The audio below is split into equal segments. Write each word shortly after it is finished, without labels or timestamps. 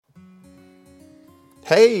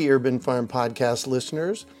Hey, Urban Farm Podcast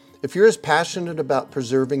listeners. If you're as passionate about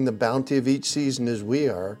preserving the bounty of each season as we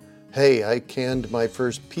are, hey, I canned my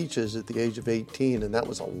first peaches at the age of 18, and that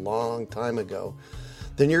was a long time ago,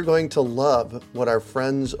 then you're going to love what our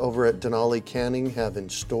friends over at Denali Canning have in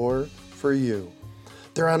store for you.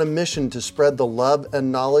 They're on a mission to spread the love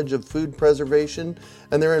and knowledge of food preservation,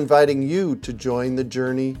 and they're inviting you to join the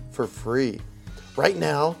journey for free. Right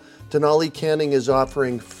now, Denali Canning is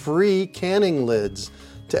offering free canning lids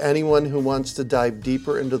to anyone who wants to dive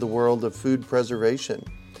deeper into the world of food preservation.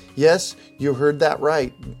 Yes, you heard that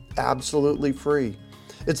right, absolutely free.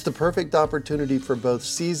 It's the perfect opportunity for both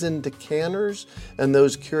seasoned canners and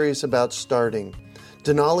those curious about starting.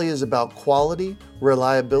 Denali is about quality,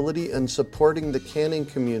 reliability, and supporting the canning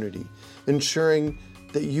community, ensuring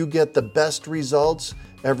that you get the best results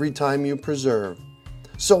every time you preserve.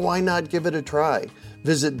 So why not give it a try?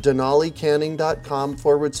 Visit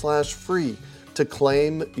denalicanning.com/free to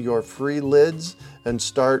claim your free lids and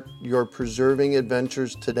start your preserving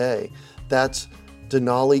adventures today. That's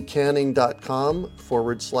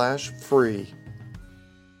denalicanning.com/free.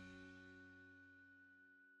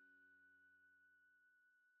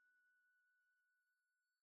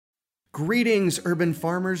 Greetings, urban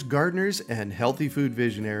farmers, gardeners, and healthy food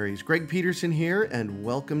visionaries. Greg Peterson here, and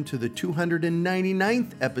welcome to the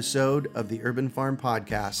 299th episode of the Urban Farm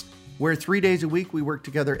Podcast, where 3 days a week we work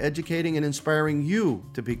together educating and inspiring you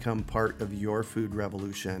to become part of your food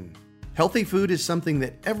revolution. Healthy food is something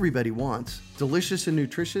that everybody wants. Delicious and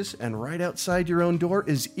nutritious, and right outside your own door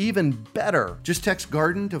is even better. Just text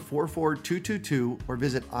GARDEN to 44222 or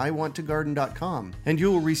visit iwanttogarden.com and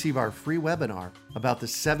you will receive our free webinar about the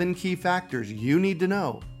 7 key factors you need to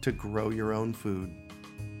know to grow your own food.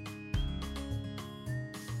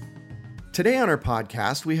 Today on our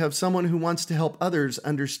podcast, we have someone who wants to help others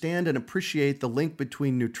understand and appreciate the link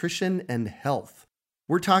between nutrition and health.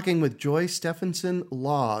 We're talking with Joy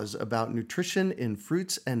Stephenson-Laws about nutrition in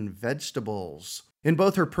fruits and vegetables. In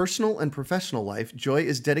both her personal and professional life, Joy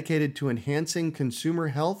is dedicated to enhancing consumer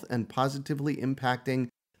health and positively impacting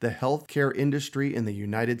the healthcare industry in the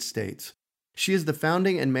United States. She is the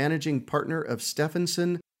founding and managing partner of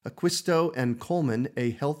Stephenson, Acquisto and Coleman,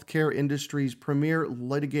 a healthcare industry's premier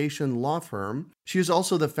litigation law firm. She is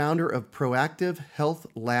also the founder of Proactive Health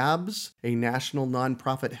Labs, a national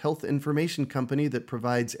nonprofit health information company that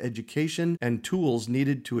provides education and tools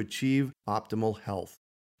needed to achieve optimal health.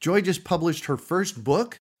 Joy just published her first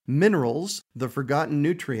book, Minerals, the Forgotten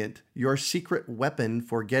Nutrient, Your Secret Weapon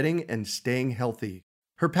for Getting and Staying Healthy.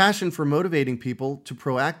 Her passion for motivating people to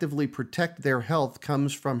proactively protect their health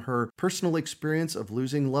comes from her personal experience of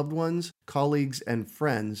losing loved ones, colleagues, and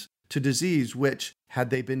friends to disease which,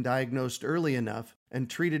 had they been diagnosed early enough and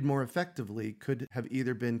treated more effectively, could have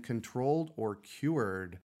either been controlled or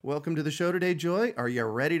cured. Welcome to the show today, Joy. Are you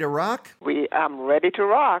ready to rock? I'm ready to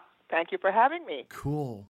rock. Thank you for having me.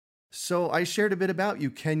 Cool. So I shared a bit about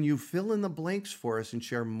you. Can you fill in the blanks for us and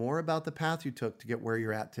share more about the path you took to get where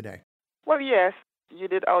you're at today? Well, yes. You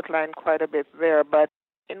did outline quite a bit there, but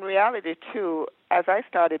in reality, too, as I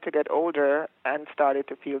started to get older and started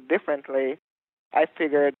to feel differently, I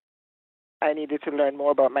figured I needed to learn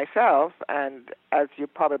more about myself. And as you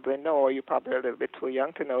probably know, or you're probably a little bit too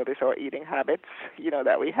young to know this, our eating habits,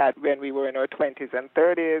 that we had when we were in our 20s and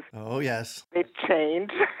 30s. Oh, yes. They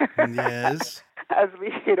change Yes. as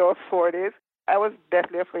we hit our 40s. I was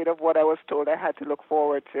deathly afraid of what I was told I had to look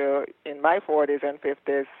forward to in my 40s and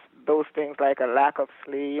 50s. Those things like a lack of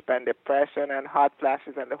sleep and depression and hot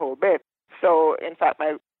flashes and the whole bit. So, in fact,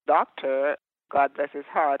 my doctor, God bless his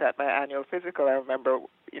heart, at my annual physical, I remember,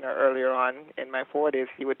 earlier on in my 40s,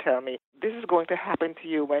 he would tell me, this is going to happen to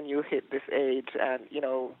you when you hit this age and,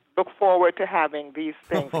 look forward to having these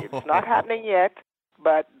things. It's not happening yet,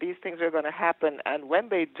 but these things are going to happen. And when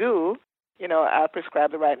they do, I'll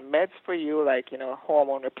prescribe the right meds for you, like,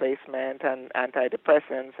 hormone replacement and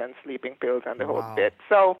antidepressants and sleeping pills and the whole bit.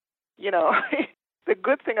 So, the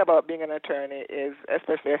good thing about being an attorney is,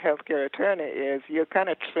 especially a healthcare attorney, is you're kind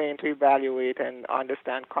of trained to evaluate and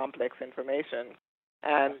understand complex information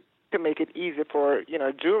and to make it easy for,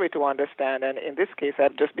 jury to understand. And in this case, I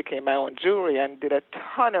just became my own jury and did a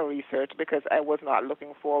ton of research because I was not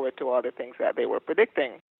looking forward to all the things that they were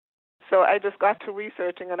predicting. So I just got to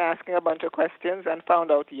researching and asking a bunch of questions and found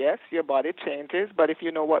out, yes, your body changes, but if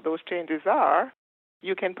you know what those changes are,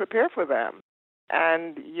 you can prepare for them.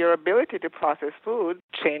 And your ability to process food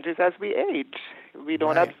changes as we age. We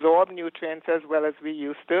don't absorb nutrients as well as we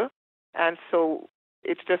used to. And so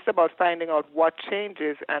it's just about finding out what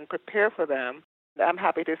changes and prepare for them. I'm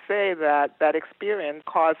happy to say that that experience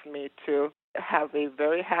caused me to have a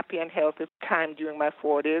very happy and healthy time during my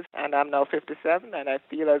 40s, and I'm now 57, and I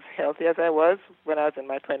feel as healthy as I was when I was in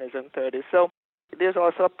my 20s and 30s. So there's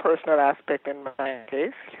also a personal aspect in my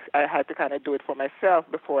case. I had to kind of do it for myself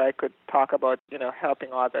before I could talk about, helping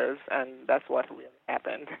others, and that's what really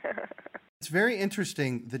happened. It's very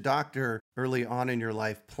interesting, the doctor early on in your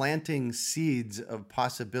life planting seeds of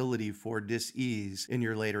possibility for dis-ease in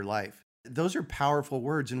your later life. Those are powerful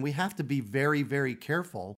words, and we have to be very, very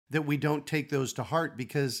careful that we don't take those to heart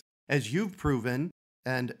because, as you've proven,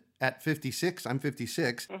 and at 56, I'm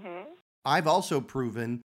 56, I've also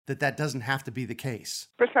proven that doesn't have to be the case.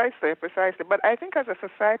 Precisely. But I think as a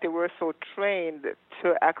society, we're so trained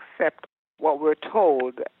to accept what we're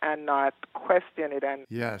told and not question it and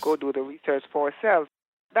go do the research for ourselves.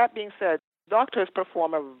 That being said, doctors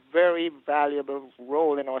perform a very valuable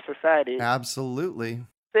role in our society. Absolutely.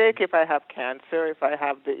 If I have cancer, if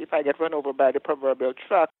I get run over by the proverbial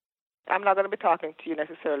truck, I'm not going to be talking to you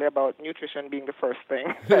necessarily about nutrition being the first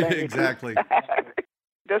thing. Exactly.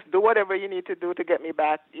 Just do whatever you need to do to get me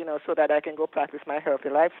back, so that I can go practice my healthy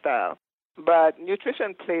lifestyle. But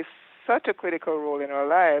nutrition plays such a critical role in our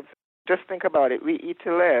lives. Just think about it. We eat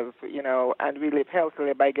to live, and we live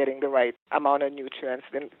healthily by getting the right amount of nutrients,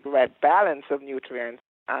 the right balance of nutrients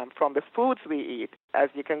from the foods we eat. As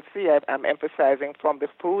you can see, I'm emphasizing from the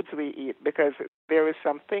foods we eat because there is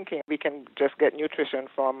some thinking we can just get nutrition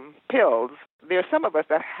from pills. There are some of us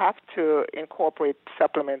that have to incorporate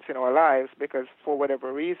supplements in our lives because for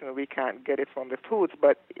whatever reason we can't get it from the foods.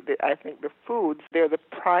 But I think the foods, they're the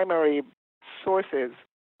primary sources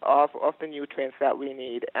of the nutrients that we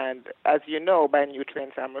need. And as you know, by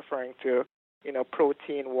nutrients, I'm referring to,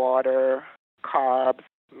 protein, water, carbs,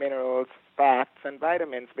 minerals, fats, and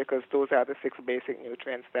vitamins, because those are the 6 basic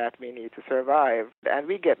nutrients that we need to survive. And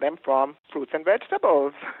we get them from fruits and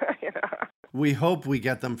vegetables. We hope we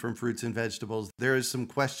get them from fruits and vegetables. There is some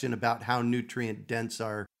question about how nutrient dense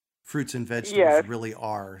our fruits and vegetables really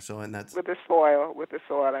are. And that's with the soil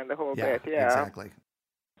and the whole bit. Yeah, exactly.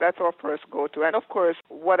 That's our first go-to. And of course,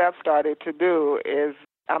 what I've started to do is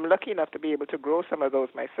I'm lucky enough to be able to grow some of those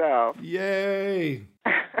myself. Yay!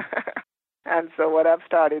 And so what I've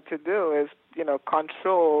started to do is,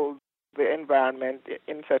 control the environment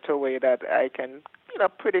in such a way that I can,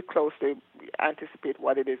 pretty closely anticipate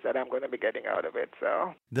what it is that I'm going to be getting out of it.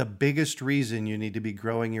 So the biggest reason you need to be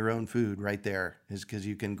growing your own food right there is because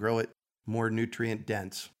you can grow it more nutrient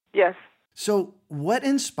dense. Yes. So what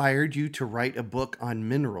inspired you to write a book on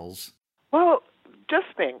minerals? Well, just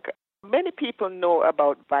think. Many people know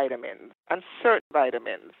about vitamins and certain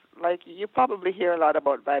vitamins. Like you probably hear a lot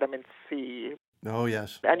about vitamin C. Oh,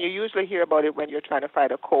 yes. And you usually hear about it when you're trying to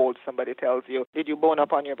fight a cold. Somebody tells you, did you bone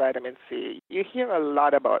up on your vitamin C? You hear a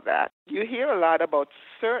lot about that. You hear a lot about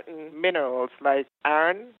certain minerals like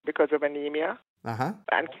iron because of anemia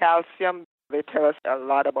and calcium. They tell us a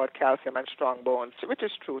lot about calcium and strong bones, which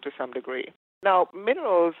is true to some degree. Now,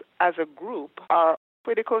 minerals as a group are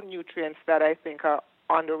critical nutrients that I think are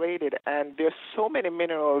underrated, and there's so many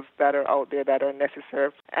minerals that are out there that are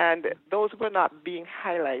necessary, and those were not being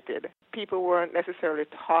highlighted. People weren't necessarily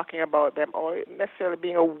talking about them or necessarily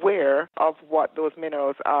being aware of what those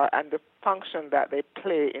minerals are and the function that they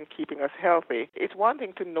play in keeping us healthy. It's one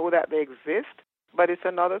thing to know that they exist, but it's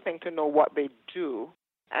another thing to know what they do.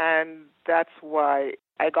 And that's why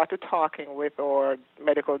I got to talking with our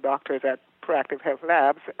medical doctors at Proactive Health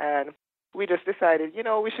Labs, and we just decided,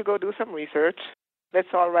 we should go do some research. Let's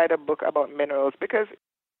all write a book about minerals because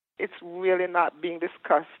it's really not being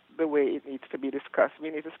discussed the way it needs to be discussed.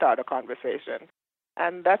 We need to start a conversation.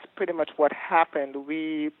 And that's pretty much what happened.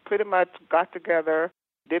 We pretty much got together,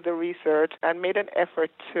 did the research, and made an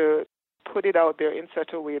effort to put it out there in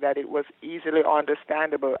such a way that it was easily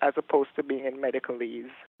understandable as opposed to being in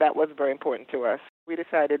medicalese. That was very important to us. We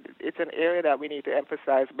decided it's an area that we need to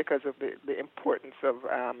emphasize because of the importance of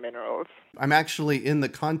minerals. I'm actually in the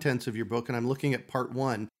contents of your book, and I'm looking at part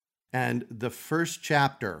 1, and the first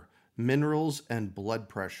chapter, Minerals and Blood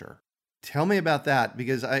Pressure. Tell me about that,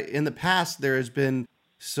 because in the past there has been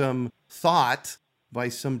some thought by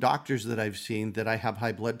some doctors that I've seen that I have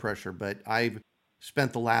high blood pressure, but I've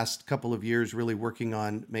spent the last couple of years really working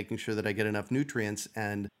on making sure that I get enough nutrients,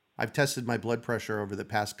 and I've tested my blood pressure over the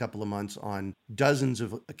past couple of months on dozens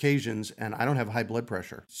of occasions, and I don't have high blood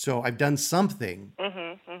pressure. So I've done something.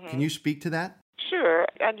 Can you speak to that? Sure.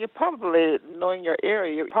 And you're probably, knowing your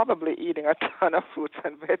area, you're probably eating a ton of fruits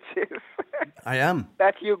and veggies. I am.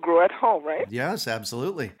 That you grow at home, right? Yes,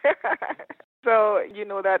 absolutely. So you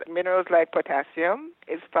know that minerals like potassium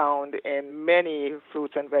is found in many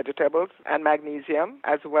fruits and vegetables, and magnesium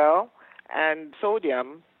as well, and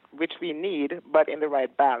sodium which we need, but in the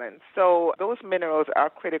right balance. So those minerals are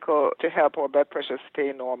critical to help our blood pressure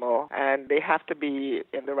stay normal, and they have to be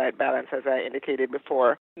in the right balance, as I indicated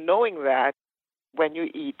before. Knowing that, when you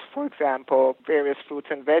eat, for example, various fruits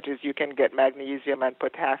and veggies, you can get magnesium and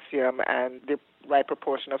potassium and the right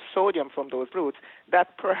proportion of sodium from those fruits.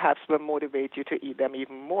 That perhaps will motivate you to eat them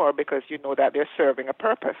even more because you know that they're serving a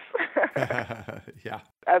purpose. Yeah.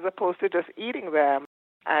 As opposed to just eating them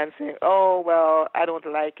and saying, oh, well, I don't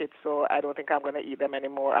like it, so I don't think I'm going to eat them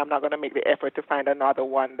anymore. I'm not going to make the effort to find another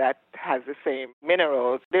one that has the same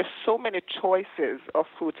minerals. There's so many choices of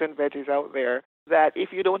fruits and veggies out there that if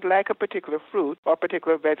you don't like a particular fruit or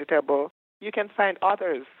particular vegetable, you can find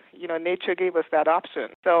others. Nature gave us that option.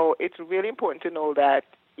 So it's really important to know that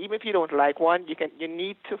even if you don't like one, you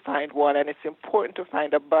need to find one, and it's important to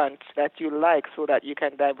find a bunch that you like so that you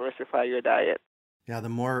can diversify your diet. Yeah, the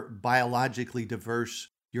more biologically diverse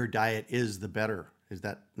your diet is, the better. Is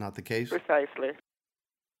that not the case? Precisely.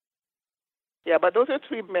 Yeah, but those are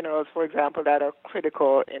three minerals, for example, that are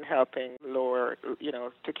critical in helping lower,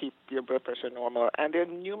 to keep your blood pressure normal. And there are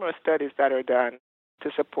numerous studies that are done to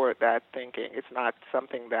support that thinking. It's not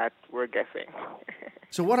something that we're guessing.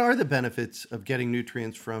 So what are the benefits of getting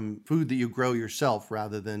nutrients from food that you grow yourself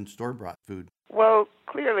rather than store-bought food? Well,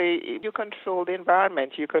 clearly, you control the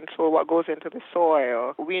environment. You control what goes into the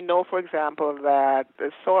soil. We know, for example, that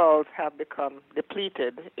the soils have become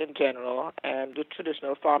depleted in general, and the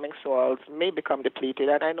traditional farming soils may become depleted.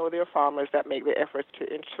 And I know there are farmers that make the effort to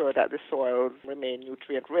ensure that the soils remain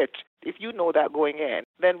nutrient-rich. If you know that going in,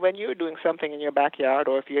 then when you're doing something in your backyard,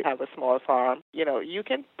 or if you have a small farm, you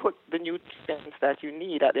can put the nutrients that you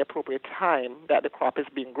need at the appropriate time that the crop is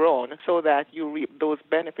being grown so that you reap those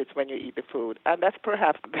benefits when you eat the food. And that's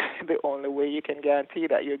perhaps the only way you can guarantee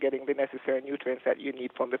that you're getting the necessary nutrients that you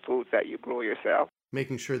need from the foods that you grow yourself.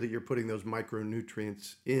 Making sure that you're putting those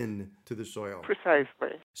micronutrients into the soil.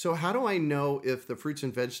 Precisely. So how do I know if the fruits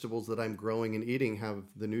and vegetables that I'm growing and eating have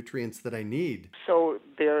the nutrients that I need? So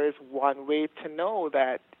there is one way to know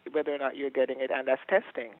that whether or not you're getting it, and that's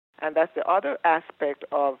testing. And that's the other aspect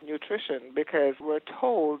of nutrition, because we're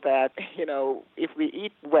told that, if we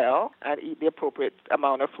eat well and eat the appropriate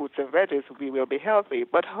amount of fruits and veggies, we will be healthy.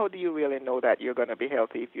 But how do you really know that you're going to be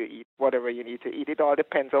healthy if you eat whatever you need to eat? It all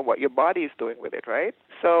depends on what your body is doing with it, right?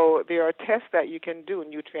 So there are tests that you can do,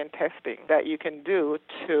 nutrient testing, that you can do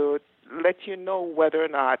to let you know whether or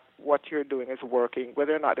not what you're doing is working,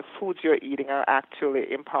 whether or not the foods you're eating are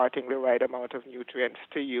actually imparting the right amount of nutrients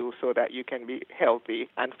to you so that you can be healthy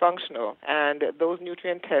and functional. And those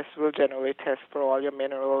nutrient tests will generally test for all your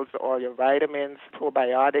minerals, all your vitamins,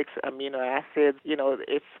 probiotics, amino acids.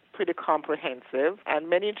 It's pretty comprehensive. And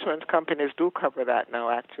many insurance companies do cover that now,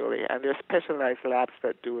 actually. And there are specialized labs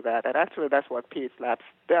that do that. And actually, that's what pH Labs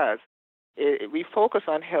does. We focus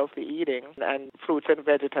on healthy eating and fruits and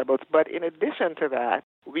vegetables, but in addition to that,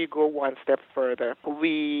 we go one step further.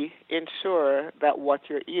 We ensure that what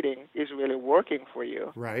you're eating is really working for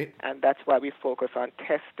you. Right. And that's why we focus on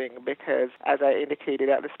testing, because as I indicated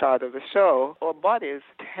at the start of the show, our bodies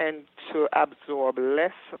tend to absorb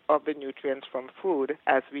less of the nutrients from food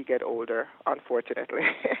as we get older, unfortunately.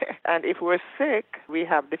 And if we're sick, we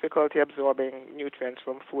have difficulty absorbing nutrients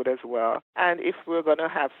from food as well. And if we're going to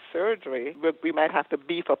have surgery, we might have to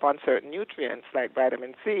beef up on certain nutrients like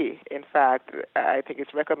vitamin C. In fact, I think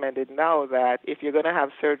it's recommended now that if you're going to have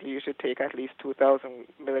surgery, you should take at least 2,000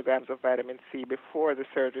 milligrams of vitamin C before the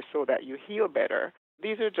surgery so that you heal better.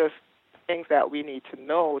 These are just things that we need to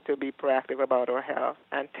know to be proactive about our health.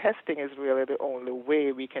 And testing is really the only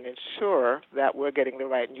way we can ensure that we're getting the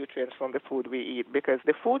right nutrients from the food we eat, because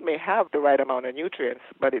the food may have the right amount of nutrients,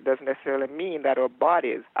 but it doesn't necessarily mean that our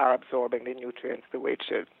bodies are absorbing the nutrients the way it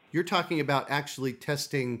should. You're talking about actually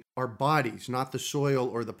testing our bodies, not the soil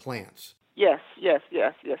or the plants. Yes.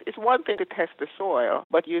 It's one thing to test the soil,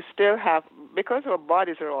 but you still have, because our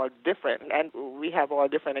bodies are all different and we have all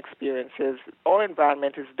different experiences, our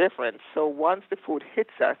environment is different. So once the food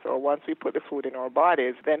hits us, or once we put the food in our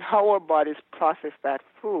bodies, then how our bodies process that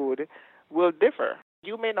food will differ.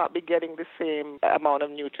 You may not be getting the same amount of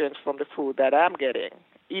nutrients from the food that I'm getting,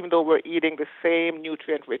 even though we're eating the same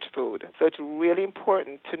nutrient-rich food. So it's really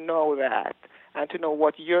important to know that, and to know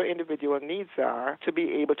what your individual needs are to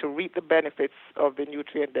be able to reap the benefits of the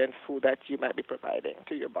nutrient-dense food that you might be providing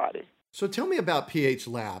to your body. So tell me about pH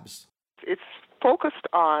Labs. It's focused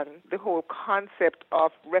on the whole concept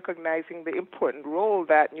of recognizing the important role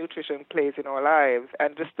that nutrition plays in our lives,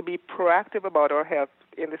 and just to be proactive about our health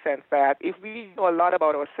in the sense that if we know a lot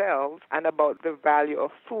about ourselves and about the value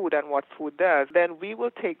of food and what food does, then we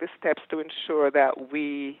will take the steps to ensure that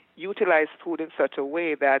we utilize food in such a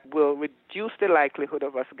way that will reduce the likelihood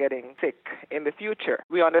of us getting sick in the future.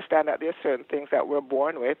 We understand that there are certain things that we're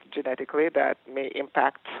born with genetically that may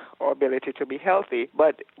impact our ability to be healthy.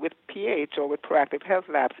 But with pH or with proactive health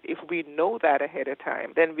labs, if we know that ahead of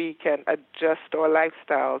time, then we can adjust our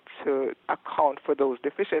lifestyle to account for those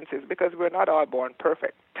deficiencies because we're not all born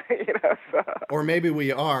perfect. So. Or maybe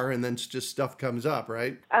we are, and then just stuff comes up,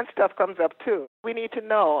 right? And stuff comes up too. We need to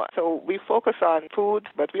know. So we focus on food,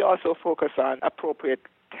 but we also focus on appropriate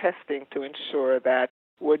testing to ensure that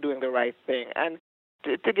we're doing the right thing. And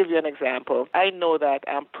to give you an example, I know that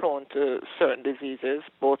I'm prone to certain diseases,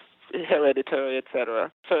 both hereditary,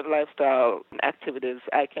 etc. Certain lifestyle activities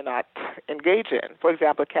I cannot engage in. For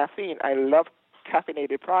example, caffeine. I love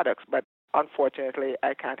caffeinated products, but unfortunately,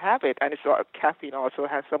 I can't have it. And caffeine also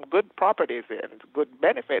has some good properties and good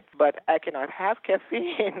benefits, but I cannot have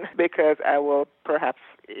caffeine because I will perhaps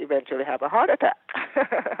eventually have a heart attack.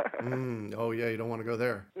 Oh, yeah, you don't want to go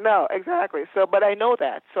there. No, exactly. But I know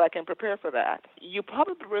that, so I can prepare for that. You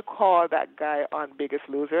probably recall that guy on Biggest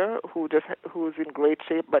Loser who's in great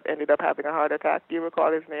shape but ended up having a heart attack. Do you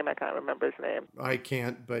recall his name? I can't remember his name. I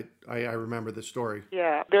can't, but I remember the story.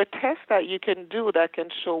 Yeah. There are tests that you can do that can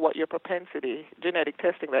show what your propensity, genetic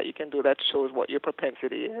testing that you can do that shows what your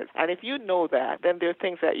propensity is. And if you know that, then there are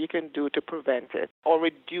things that you can do to prevent it or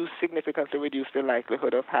significantly reduce the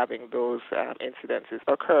likelihood of having those incidences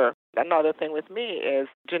occur. Another thing with me is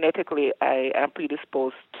genetically I am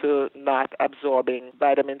predisposed to not absorbing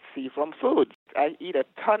vitamin C from food. I eat a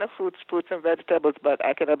ton of fruits and vegetables, but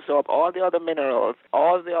I can absorb all the other minerals,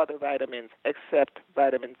 all the other vitamins, except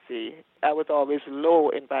vitamin C. I was always low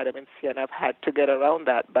in vitamin C, and I've had to get around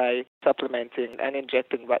that by supplementing and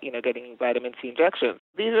injecting, getting vitamin C injections.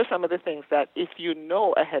 These are some of the things that if you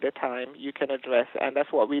know ahead of time, you can address, and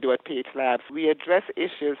that's what we do at pH Labs. We address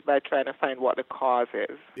issues by trying to find what the cause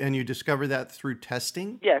is. And you discover that through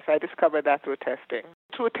testing? Yes, I discovered that through testing.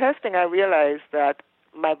 Through testing, I realized that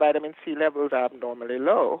my vitamin C levels are abnormally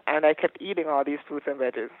low, and I kept eating all these fruits and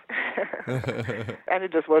veggies. And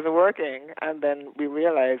it just wasn't working. And then we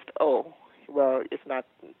realized, it's not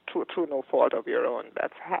through no fault of your own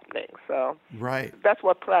that's happening. So right. That's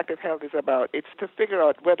what proactive health is about. It's to figure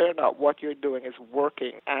out whether or not what you're doing is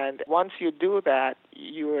working. And once you do that,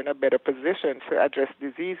 you're in a better position to address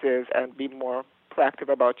diseases and be more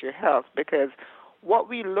proactive about your health. Because what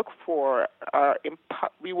we look for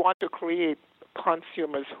we want to create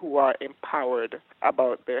consumers who are empowered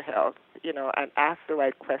about their health, and ask the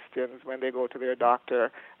right questions when they go to their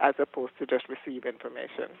doctor as opposed to just receive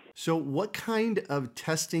information. So what kind of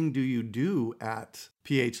testing do you do at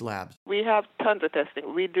pH Labs? We have tons of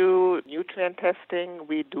testing. We do nutrient testing,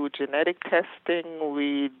 we do genetic testing,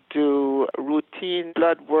 we do routine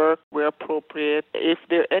blood work where appropriate. If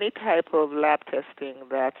there any type of lab testing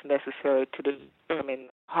that's necessary to determine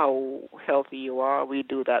how healthy you are, we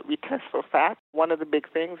do that. We test for fat. One of the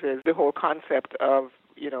big things is the whole concept of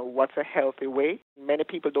what's a healthy weight. Many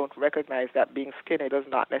people don't recognize that being skinny does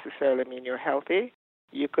not necessarily mean you're healthy.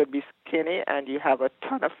 You could be skinny and you have a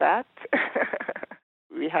ton of fat.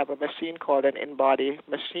 We have a machine called an in-body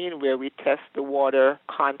machine where we test the water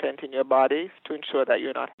content in your body to ensure that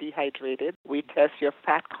you're not dehydrated. We test your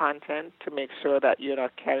fat content to make sure that you're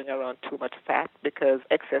not carrying around too much fat because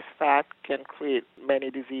excess fat can create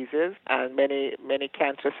many diseases and many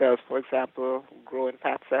cancer cells, for example, grow in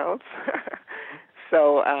fat cells.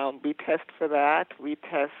 So we test for that. We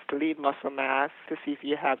test lean muscle mass to see if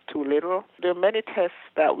you have too little. There are many tests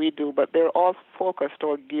that we do, but they're all focused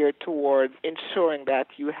or geared towards ensuring that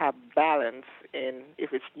you have balance in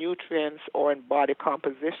if it's nutrients or in body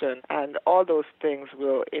composition. And all those things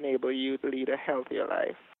will enable you to lead a healthier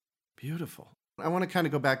life. Beautiful. I want to kind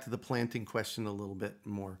of go back to the planting question a little bit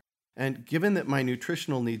more. And given that my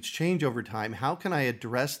nutritional needs change over time, how can I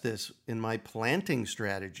address this in my planting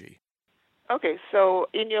strategy? Okay, so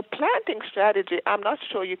in your planting strategy, I'm not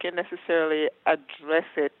sure you can necessarily address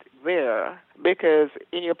it there because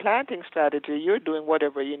in your planting strategy, you're doing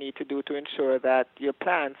whatever you need to do to ensure that your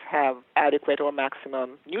plants have adequate or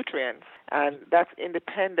maximum nutrients. And that's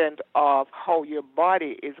independent of how your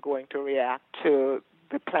body is going to react to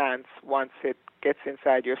the plants once it gets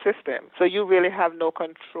inside your system. So you really have no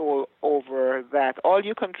control over that. All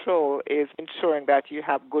you control is ensuring that you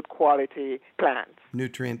have good quality plants.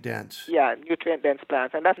 Nutrient dense. Yeah, nutrient dense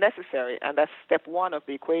plants. And that's necessary. And that's step one of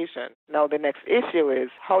the equation. Now the next issue is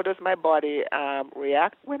how does my body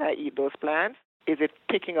react when I eat those plants? Is it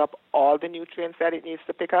picking up all the nutrients that it needs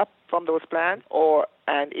to pick up from those plants?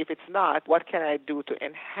 And if it's not, what can I do to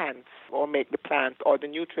enhance or make the plants or the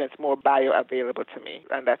nutrients more bioavailable to me?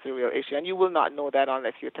 And that's a real issue. And you will not know that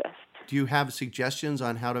unless you test. Do you have suggestions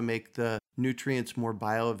on how to make the nutrients more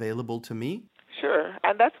bioavailable to me? Sure,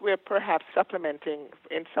 and that's where perhaps supplementing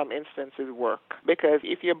in some instances work. Because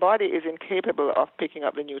if your body is incapable of picking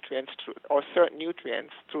up the nutrients or certain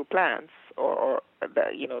nutrients through plants or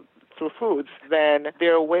through foods, then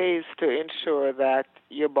there are ways to ensure that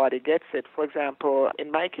your body gets it. For example,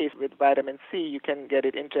 in my case with vitamin C, you can get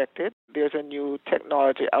it injected. There's a new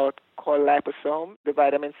technology out called liposome. The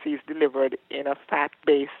vitamin C is delivered in a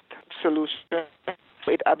fat-based solution.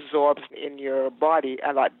 It absorbs in your body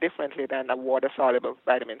a lot differently than a water-soluble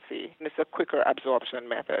vitamin C. And it's a quicker absorption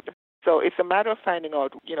method. So it's a matter of finding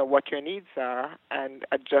out, what your needs are and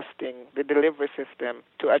adjusting the delivery system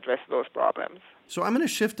to address those problems. So I'm going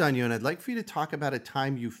to shift on you, and I'd like for you to talk about a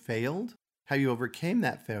time you failed, how you overcame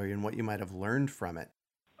that failure, and what you might have learned from it.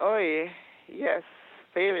 Oh, yes,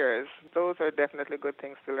 failures. Those are definitely good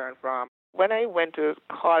things to learn from. When I went to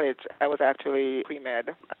college, I was actually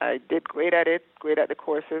pre-med. I did great at it, great at the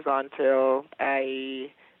courses until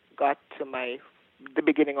I got to the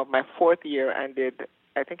beginning of my fourth year and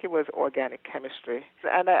I think it was organic chemistry.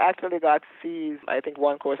 And I actually got C's. I think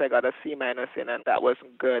one course I got a C- in, and that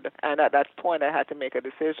wasn't good. And at that point, I had to make a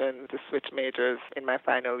decision to switch majors in my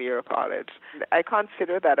final year of college. I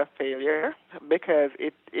consider that a failure because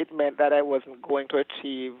it meant that I wasn't going to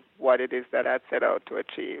achieve what it is that I'd set out to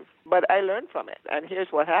achieve. But I learned from it. And here's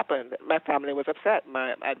what happened. My family was upset.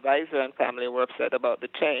 My advisor and family were upset about the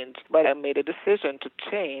change. But I made a decision to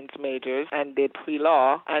change majors and did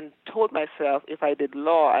pre-law and told myself if I did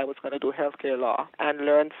law, I was going to do healthcare law and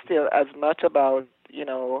learn still as much about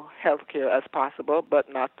healthcare as possible, but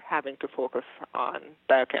not having to focus on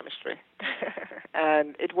biochemistry.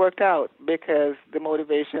 And it worked out because the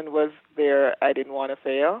motivation was there. I didn't want to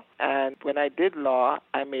fail. And when I did law,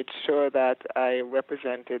 I made sure that I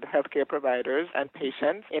represented healthcare providers and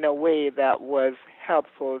patients in a way that was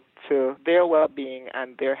helpful to their well-being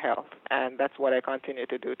and their health. And that's what I continue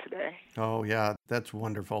to do today. Oh, yeah, that's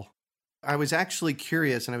wonderful. I was actually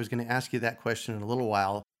curious, and I was going to ask you that question in a little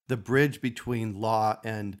while, the bridge between law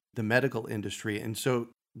and the medical industry. And so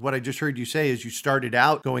what I just heard you say is you started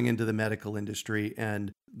out going into the medical industry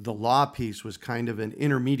and the law piece was kind of an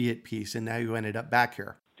intermediate piece, and now you ended up back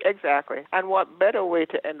here. Exactly. And what better way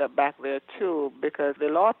to end up back there, too, because the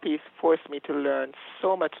law piece forced me to learn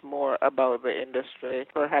so much more about the industry,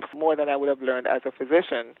 perhaps more than I would have learned as a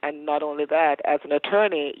physician. And not only that, as an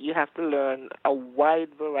attorney, you have to learn a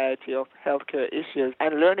wide variety of healthcare issues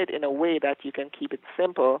and learn it in a way that you can keep it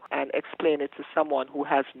simple and explain it to someone who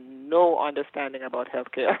has no understanding about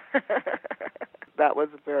healthcare. That was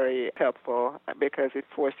very helpful because it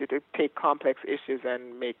forced you to take complex issues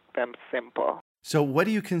and make them simple. So what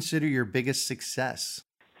do you consider your biggest success?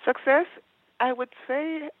 Success, I would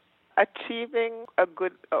say achieving a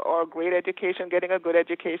good or great education, getting a good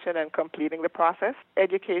education and completing the process.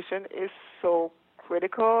 Education is so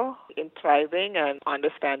critical in thriving and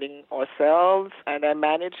understanding ourselves, and I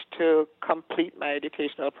managed to complete my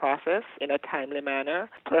educational process in a timely manner.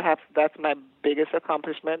 Perhaps that's my biggest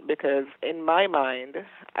accomplishment because in my mind,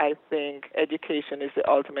 I think education is the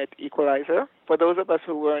ultimate equalizer. For those of us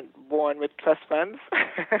who weren't born with trust funds,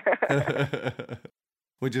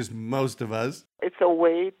 which is most of us, it's a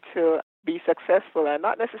way to be successful, and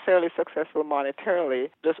not necessarily successful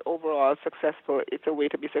monetarily, just overall successful. It's a way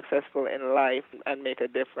to be successful in life and make a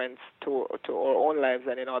difference to our own lives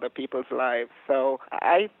and in other people's lives. So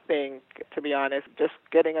I think, to be honest, just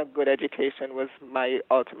getting a good education was my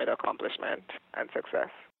ultimate accomplishment and success.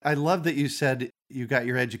 I love that you said you got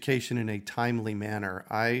your education in a timely manner.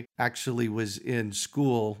 I actually was in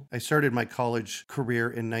school. I started my college career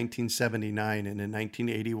in 1979, and in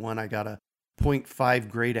 1981, I got a 0.5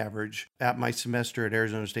 grade average at my semester at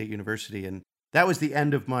Arizona State University. And that was the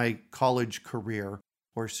end of my college career,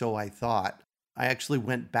 or so I thought. I actually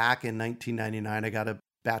went back in 1999. I got a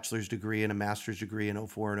bachelor's degree and a master's degree in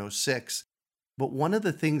 04 and 06. But one of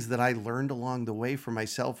the things that I learned along the way for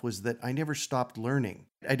myself was that I never stopped learning.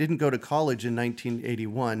 I didn't go to college in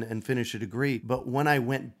 1981 and finish a degree, but when I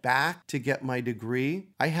went back to get my degree,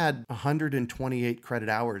 I had 128 credit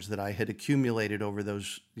hours that I had accumulated over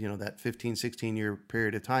those, that 15, 16 year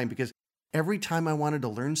period of time, because every time I wanted to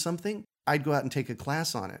learn something, I'd go out and take a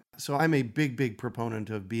class on it. So I'm a big, big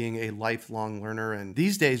proponent of being a lifelong learner. And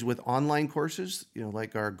these days with online courses,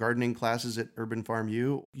 like our gardening classes at Urban Farm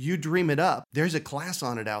U, you dream it up. There's a class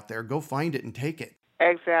on it out there. Go find it and take it.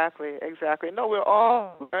 Exactly, exactly. No, we're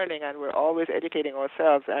all learning and we're always educating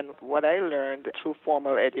ourselves. And what I learned through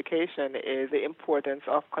formal education is the importance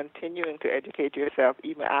of continuing to educate yourself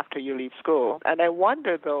even after you leave school. And I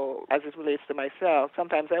wonder, though, as it relates to myself,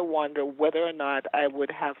 sometimes I wonder whether or not I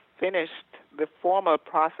would have finished the formal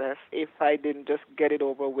process if I didn't just get it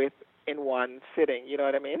over with in one sitting, you know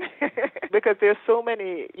what I mean? Because there's so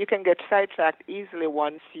many, you can get sidetracked easily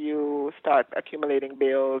once you start accumulating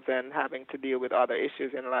bills and having to deal with other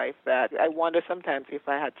issues in life that I wonder sometimes if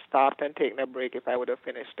I had stopped and taken a break if I would have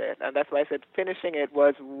finished it. And that's why I said finishing it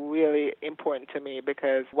was really important to me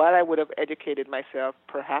because while I would have educated myself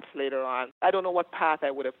perhaps later on, I don't know what path I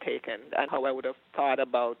would have taken and how I would have thought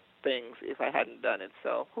about things if I hadn't done it.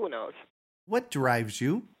 So who knows? What drives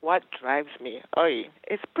you? What drives me?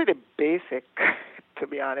 It's pretty basic, to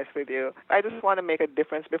be honest with you. I just want to make a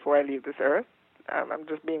difference before I leave this earth. I'm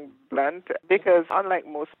just being blunt because unlike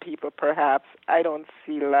most people, perhaps, I don't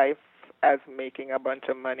see life as making a bunch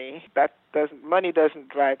of money. Money doesn't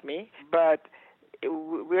drive me, but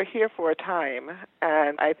we're here for a time,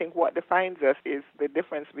 and I think what defines us is the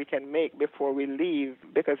difference we can make before we leave,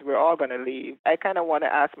 because we're all going to leave. I kind of want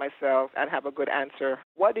to ask myself and have a good answer,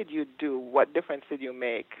 what did you do? What difference did you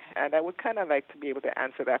make? And I would kind of like to be able to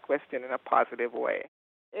answer that question in a positive way.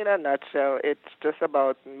 In a nutshell, it's just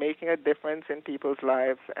about making a difference in people's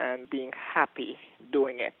lives and being happy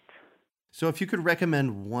doing it. So if you could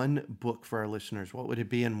recommend one book for our listeners, what would it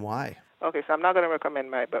be and why? Okay, so I'm not going to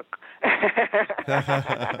recommend my book.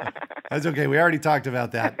 That's okay. We already talked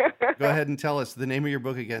about that. Go ahead and tell us the name of your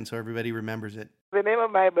book again so everybody remembers it. The name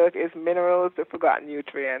of my book is Minerals, the Forgotten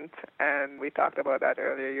Nutrient, and we talked about that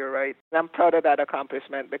earlier. You're right. And I'm proud of that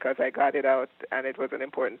accomplishment because I got it out, and it was an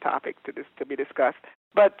important topic to be discussed.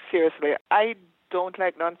 But seriously, I don't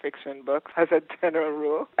like nonfiction books as a general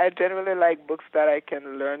rule. I generally like books that I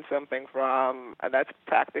can learn something from, and that's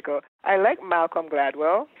practical. I like Malcolm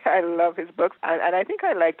Gladwell. I love his books, and I think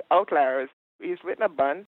I liked Outliers. He's written a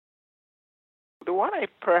bunch. The one I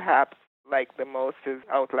perhaps like the most is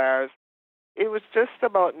Outliers. It was just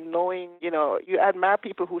about knowing, you admire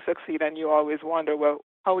people who succeed and you always wonder, well,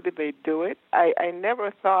 how did they do it? I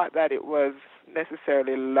never thought that it was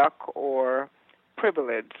necessarily luck or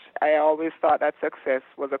privilege. I always thought that success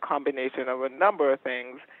was a combination of a number of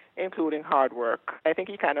things, including hard work. I think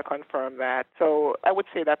he kind of confirmed that. So I would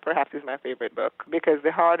say that perhaps is my favorite book because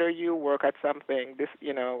the harder you work at something,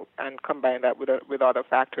 and combine that with other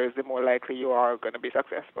factors, the more likely you are going to be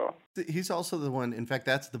successful. He's also the one, in fact,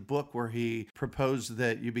 that's the book where he proposed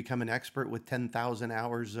that you become an expert with 10,000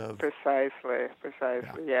 hours of... Precisely,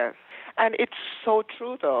 yes. And it's so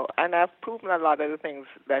true, though, and I've proven a lot of the things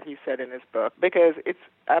that he said in his book because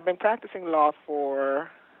I've been practicing law for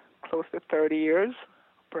close to 30 years,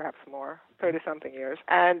 perhaps more, 30-something years.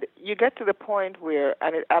 And you get to the point where,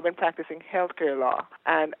 I've been practicing healthcare law,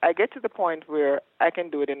 and I get to the point where I can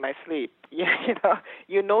do it in my sleep.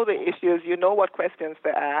 You know the issues, you know what questions to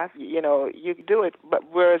ask, you do it. But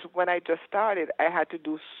whereas when I just started, I had to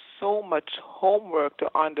do so much homework to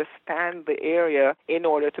understand the area in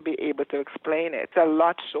order to be able to explain it. It's a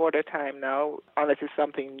lot shorter time now, unless it's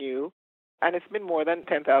something new. And it's been more than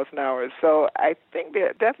 10,000 hours. So I think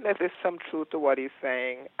there definitely is some truth to what he's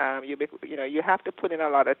saying. You have to put in a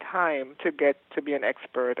lot of time to get to be an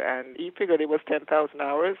expert. And he figured it was 10,000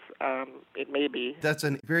 hours. It may be. That's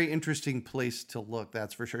a very interesting place to look,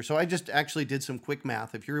 that's for sure. So I just actually did some quick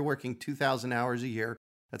math. If you're working 2,000 hours a year,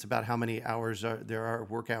 that's about how many hours there are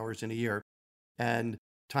work hours in a year. And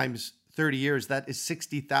times 30 years, that is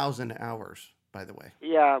 60,000 hours, by the way.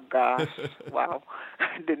 Yeah, gosh. Wow.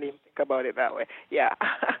 Didn't even think about it that way. Yeah.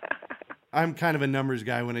 I'm kind of a numbers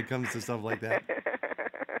guy when it comes to stuff like that.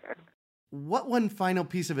 What one final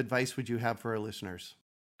piece of advice would you have for our listeners?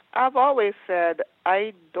 I've always said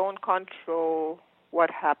I don't control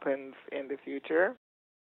what happens in the future.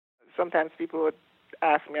 Sometimes people would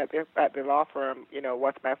ask me at the law firm,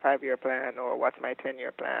 what's my 5-year plan or what's my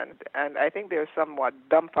 10-year plan? And I think they're somewhat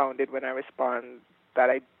dumbfounded when I respond that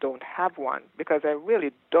I don't have one, because I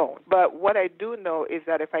really don't. But what I do know is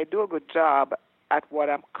that if I do a good job at what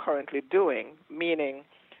I'm currently doing, meaning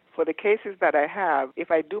for the cases that I have, if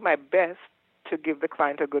I do my best to give the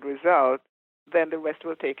client a good result, then the rest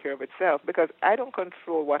will take care of itself, because I don't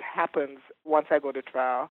control what happens once I go to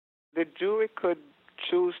trial. The jury could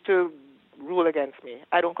choose to rule against me.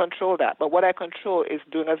 I don't control that. But what I control is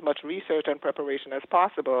doing as much research and preparation as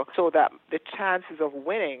possible so that the chances of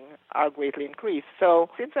winning are greatly increased. So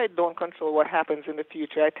since I don't control what happens in the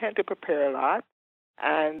future, I tend to prepare a lot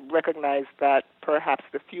and recognize that perhaps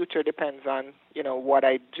the future depends on, what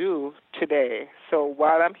I do today. So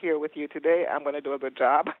while I'm here with you today, I'm going to do a good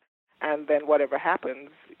job. and then whatever happens,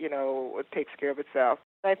 it takes care of itself.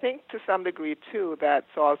 I think to some degree, too,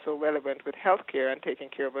 that's also relevant with healthcare and taking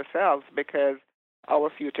care of ourselves, because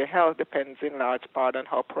our future health depends in large part on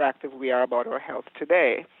how proactive we are about our health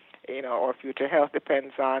today. Our future health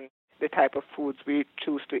depends on the type of foods we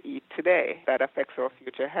choose to eat today. That affects our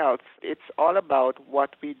future health. It's all about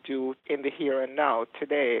what we do in the here and now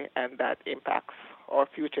today, and that impacts our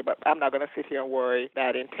future. But I'm not going to sit here and worry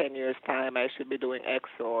that in 10 years' time I should be doing X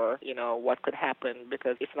or, what could happen,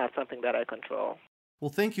 because it's not something that I control.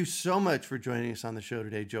 Well, thank you so much for joining us on the show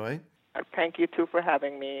today, Joy. Thank you, too, for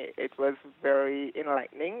having me. It was very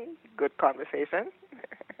enlightening. Good conversation.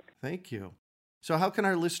 Thank you. So how can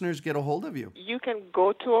our listeners get a hold of you? You can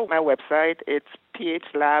go to my website. It's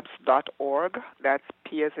phlabs.org. That's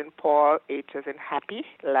P as in Paul, H as in Happy,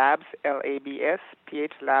 Labs, L-A-B-S,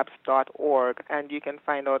 phlabs.org. And you can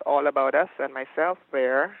find out all about us and myself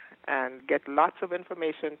there and get lots of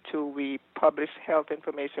information too. We publish health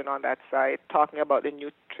information on that site, talking about the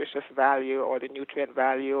nutritious value or the nutrient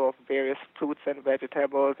value of various fruits and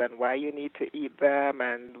vegetables and why you need to eat them.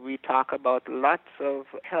 And we talk about lots of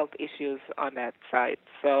health issues on that site.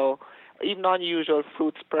 So even unusual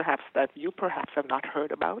fruits perhaps that you perhaps have not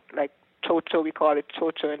heard about, like chocho, we call it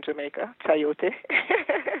chocho in Jamaica, chayote.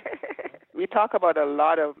 We talk about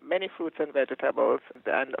many fruits and vegetables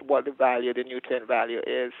and what the nutrient value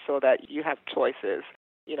is, so that you have choices.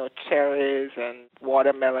 Cherries and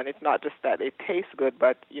watermelon, it's not just that they taste good,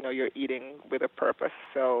 but, you're eating with a purpose.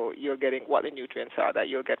 So you're getting what the nutrients are that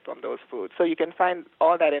you'll get from those foods. So you can find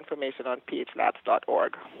all that information on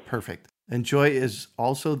phlabs.org. Perfect. And Joy is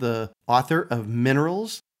also the author of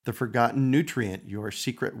Minerals, The Forgotten Nutrient, your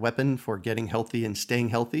secret weapon for getting healthy and staying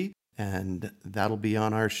healthy. And that'll be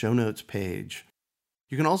on our show notes page.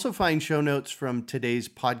 You can also find show notes from today's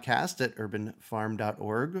podcast at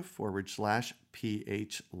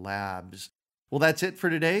urbanfarm.org/PHLabs. Well, that's it for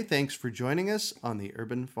today. Thanks for joining us on the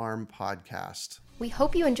Urban Farm Podcast. We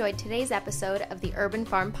hope you enjoyed today's episode of the Urban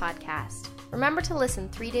Farm Podcast. Remember to listen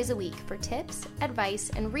 3 days a week for tips, advice,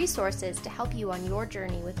 and resources to help you on your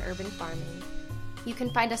journey with urban farming. You can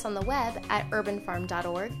find us on the web at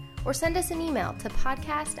urbanfarm.org or send us an email to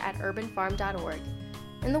podcast@urbanfarm.org.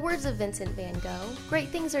 In the words of Vincent van Gogh, great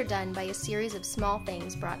things are done by a series of small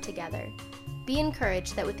things brought together. Be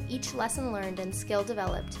encouraged that with each lesson learned and skill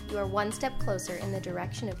developed, you are one step closer in the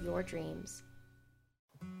direction of your dreams.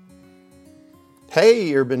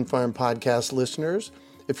 Hey, Urban Farm Podcast listeners.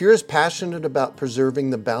 If you're as passionate about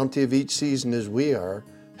preserving the bounty of each season as we are,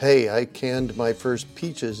 hey, I canned my first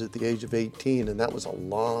peaches at the age of 18, and that was a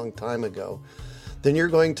long time ago. Then you're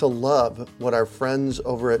going to love what our friends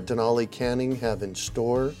over at Denali Canning have in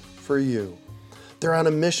store for you. They're on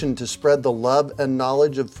a mission to spread the love and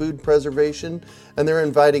knowledge of food preservation, and they're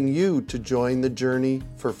inviting you to join the journey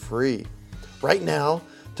for free. Right now,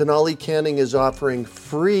 Denali Canning is offering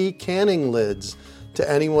free canning lids to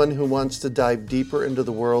anyone who wants to dive deeper into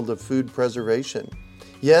the world of food preservation.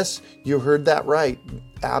 Yes, you heard that right.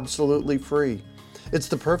 Absolutely free. It's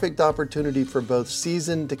the perfect opportunity for both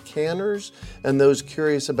seasoned canners and those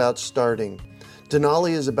curious about starting.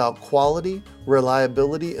 Denali is about quality,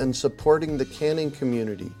 reliability, and supporting the canning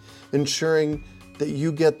community, ensuring that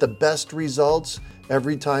you get the best results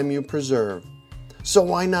every time you preserve. So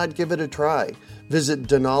why not give it a try? Visit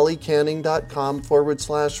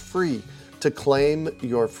denalicanning.com/free to claim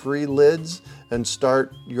your free lids and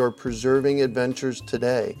start your preserving adventures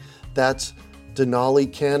today. That's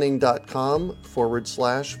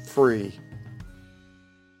denalicanning.com/free.